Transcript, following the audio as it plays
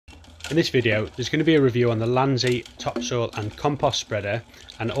In this video there's going to be a review on the Landzie topsoil and compost spreader,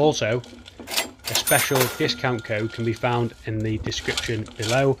 and also a special discount code can be found in the description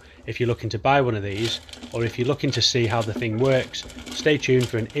below if you're looking to buy one of these, or if you're looking to see how the thing works. Stay tuned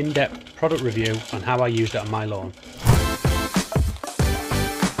for an in-depth product review on how I used it on my lawn.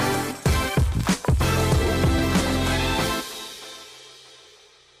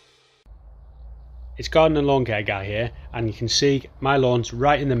 It's Garden and Lawn Care Guy here, and you can see my lawn's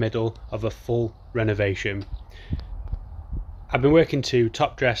right in the middle of a full renovation. I've been working to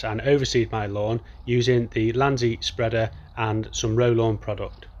top dress and overseed my lawn using the Landzie spreader and some roll-on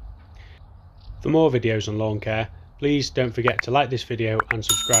product. For more videos on lawn care, please don't forget to like this video and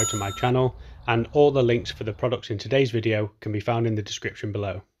subscribe to my channel, and all the links for the products in today's video can be found in the description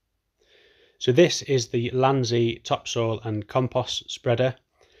below. So this is the Landzie topsoil and compost spreader.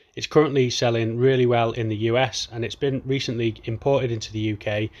 It's currently selling really well in the US, and it's been recently imported into the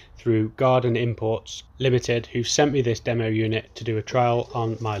UK through Garden Imports Limited, who sent me this demo unit to do a trial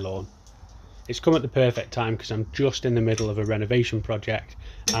on my lawn. It's come at the perfect time because I'm just in the middle of a renovation project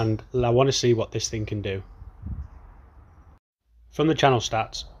and I want to see what this thing can do. From the channel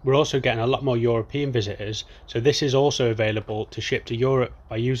stats, we're also getting a lot more European visitors, so this is also available to ship to Europe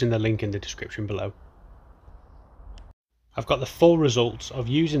by using the link in the description below. I've got the full results of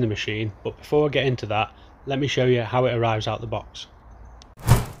using the machine, but before I get into that, let me show you how it arrives out the box.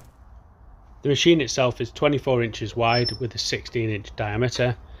 The machine itself is 24 inches wide with a 16-inch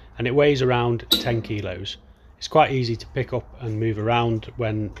diameter, and it weighs around 10 kilos. It's quite easy to pick up and move around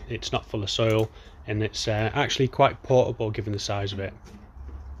when it's not full of soil, and it's actually quite portable given the size of it.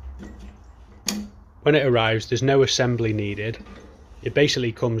 When it arrives, there's no assembly needed. It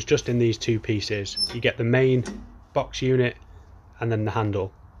basically comes just in these two pieces. You get the main box unit and then the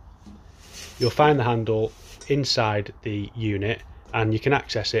handle. You'll find the handle inside the unit, and you can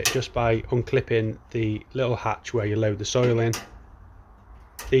access it just by unclipping the little hatch where you load the soil in.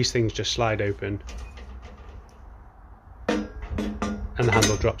 These things just slide open and the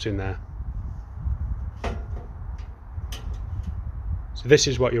handle drops in there. So this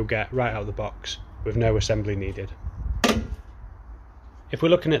is what you'll get right out of the box with no assembly needed. If we're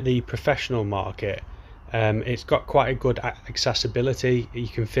looking at the professional market, it's got quite a good accessibility. You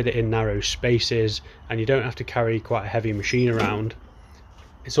can fit it in narrow spaces and you don't have to carry quite a heavy machine around.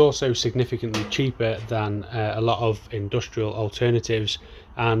 It's also significantly cheaper than a lot of industrial alternatives,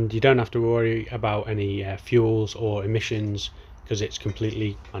 and you don't have to worry about any fuels or emissions because it's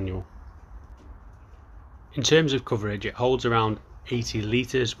completely manual. In terms of coverage, it holds around 80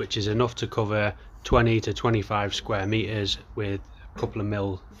 litres, which is enough to cover 20 to 25 square metres with a couple of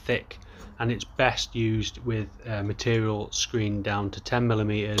mil thick. And it's best used with material screened down to 10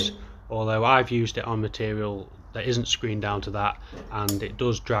 millimeters, although I've used it on material that isn't screened down to that, and it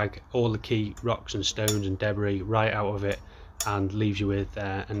does drag all the key rocks and stones and debris right out of it and leaves you with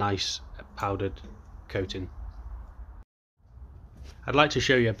a nice powdered coating. I'd like to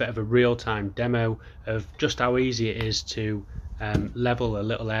show you a bit of a real-time demo of just how easy it is to level a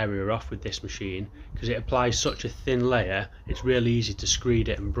little area off with this machine, because it applies such a thin layer. It's really easy to screed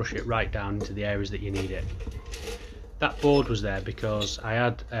it and brush it right down into the areas that you need it. That board was there because I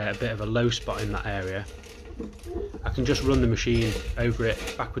had a bit of a low spot in that area. I can just run the machine over it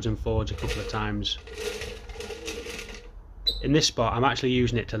backwards and forwards a couple of times. In this spot I'm actually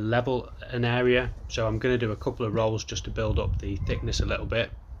using it to level an area, so I'm going to do a couple of rolls just to build up the thickness a little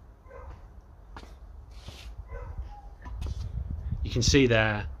bit. You can see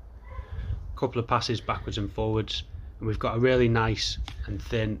there a couple of passes backwards and forwards, and we've got a really nice and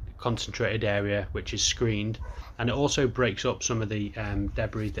thin concentrated area which is screened, and it also breaks up some of the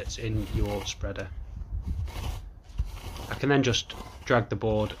debris that's in your spreader. I can then just drag the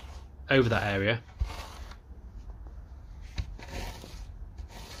board over that area,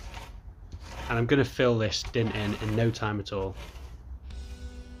 and I'm going to fill this dint in no time at all.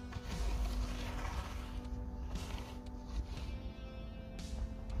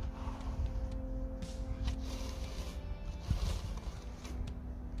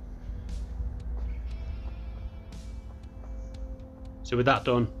 So with that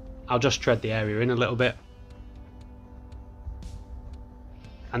done, I'll just tread the area in a little bit,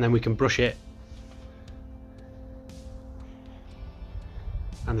 and then we can brush it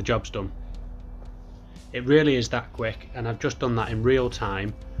and the job's done. It really is that quick, and I've just done that in real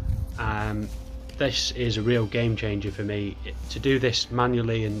time. This is a real game changer for me. To do this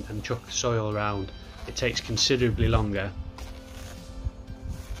manually and chuck soil around, it takes considerably longer.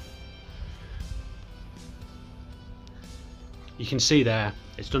 You can see there,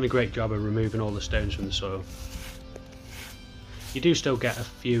 it's done a great job of removing all the stones from the soil. You do still get a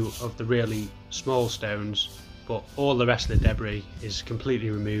few of the really small stones, but all the rest of the debris is completely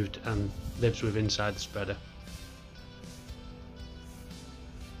removed and lives within inside the spreader.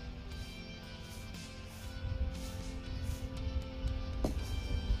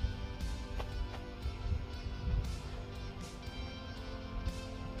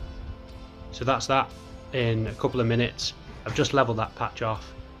 So that's that in a couple of minutes. I've just leveled that patch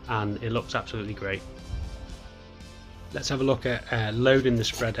off and it looks absolutely great. Let's have a look at loading the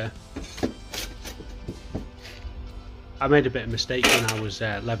spreader. I made a bit of a mistake when I was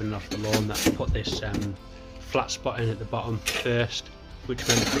leveling off the lawn, that I put this flat spot in at the bottom first, which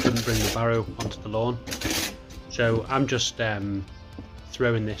meant I couldn't bring the barrow onto the lawn. So I'm just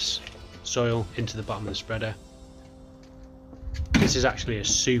throwing this soil into the bottom of the spreader. This is actually a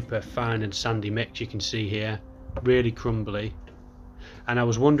super fine and sandy mix, you can see here, really crumbly. And I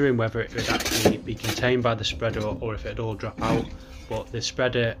was wondering whether it would actually be contained by the spreader or if it would all drop out, but the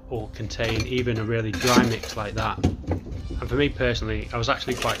spreader will contain even a really dry mix like that. And for me personally, I was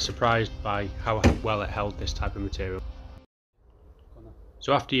actually quite surprised by how well it held this type of material.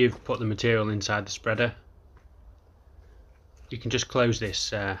 So after you've put the material inside the spreader, you can just close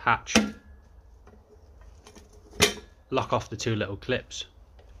this hatch, lock off the two little clips,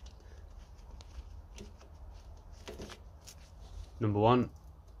 number 1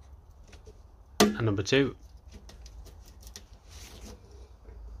 and number 2.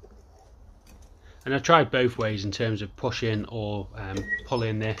 And I tried both ways in terms of pushing or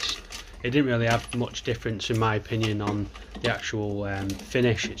pulling this. It didn't really have much difference in my opinion on the actual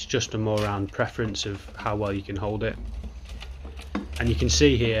finish. It's just a more around preference of how well you can hold it. And you can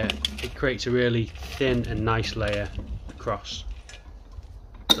see here it creates a really thin and nice layer across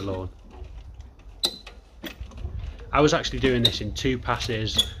the lawn. I was actually doing this in 2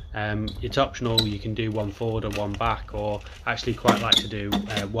 passes. It's optional, you can do one forward or one back, or I actually quite like to do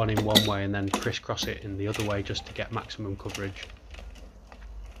one in one way and then crisscross it in the other way just to get maximum coverage.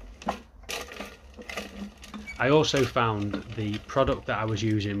 I also found the product that I was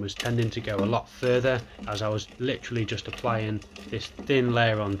using was tending to go a lot further, as I was literally just applying this thin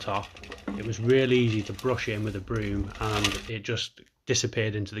layer on top. It was really easy to brush in with a broom and it just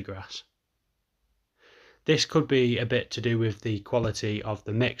disappeared into the grass. This could be a bit to do with the quality of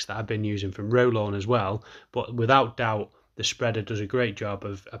the mix that I've been using from row lawn as well, but without doubt the spreader does a great job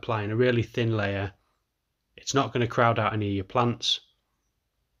of applying a really thin layer. It's not going to crowd out any of your plants,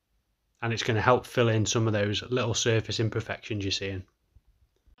 and it's going to help fill in some of those little surface imperfections you're seeing.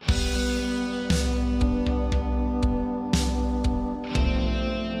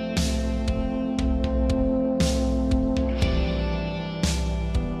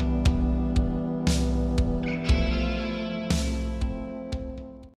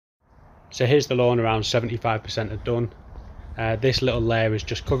 So here's the lawn, around 75% done. This little layer is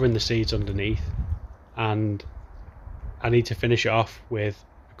just covering the seeds underneath, and I need to finish it off with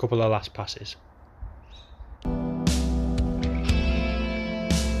a couple of last passes.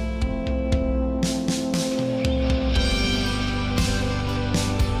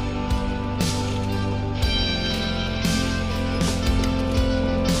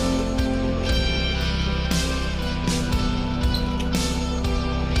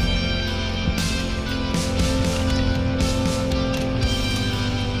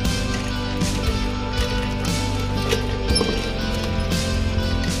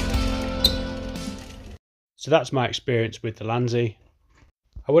 So that's my experience with the Landzie.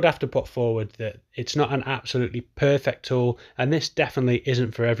 I would have to put forward that it's not an absolutely perfect tool, and this definitely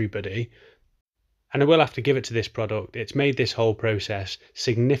isn't for everybody. And I will have to give it to this product. It's made this whole process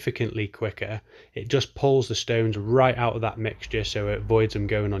significantly quicker. It just pulls the stones right out of that mixture so it avoids them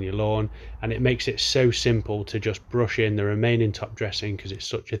going on your lawn, and it makes it so simple to just brush in the remaining top dressing because it's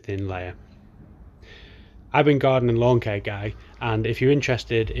such a thin layer. I've been Garden and Lawn Care Guy, and if you're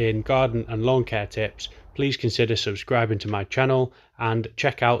interested in garden and lawn care tips, please consider subscribing to my channel and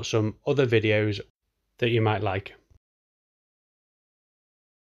check out some other videos that you might like.